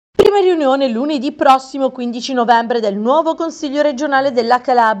riunione lunedì prossimo 15 novembre del nuovo Consiglio regionale della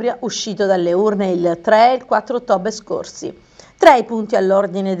Calabria, uscito dalle urne il 3 e il 4 ottobre scorsi. Tra i punti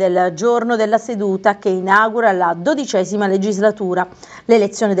all'ordine del giorno della seduta che inaugura la 12ª legislatura: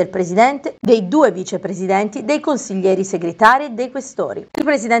 l'elezione del presidente, dei 2 vicepresidenti, dei consiglieri segretari e dei questori. Il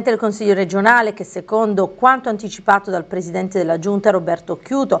presidente del Consiglio regionale, che secondo quanto anticipato dal presidente della Giunta Roberto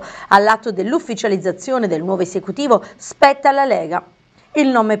Chiuto all'atto dell'ufficializzazione del nuovo esecutivo, spetta alla Lega. Il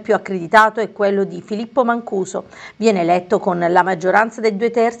nome più accreditato è quello di Filippo Mancuso. Viene eletto con la maggioranza dei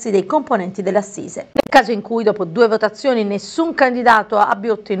 2/3 dei componenti dell'assise. Nel caso in cui dopo 2 votazioni nessun candidato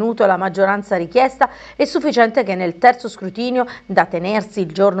abbia ottenuto la maggioranza richiesta, è sufficiente che nel terzo scrutinio, da tenersi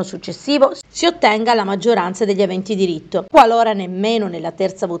il giorno successivo, si ottenga la maggioranza degli aventi diritto. Qualora nemmeno nella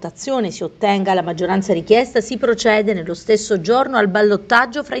terza votazione si ottenga la maggioranza richiesta, si procede nello stesso giorno al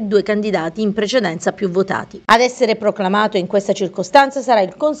ballottaggio fra i 2 candidati in precedenza più votati. Ad essere proclamato in questa circostanza sarà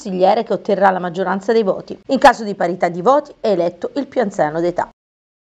il consigliere che otterrà la maggioranza dei voti. In caso di parità di voti è eletto il più anziano d'età.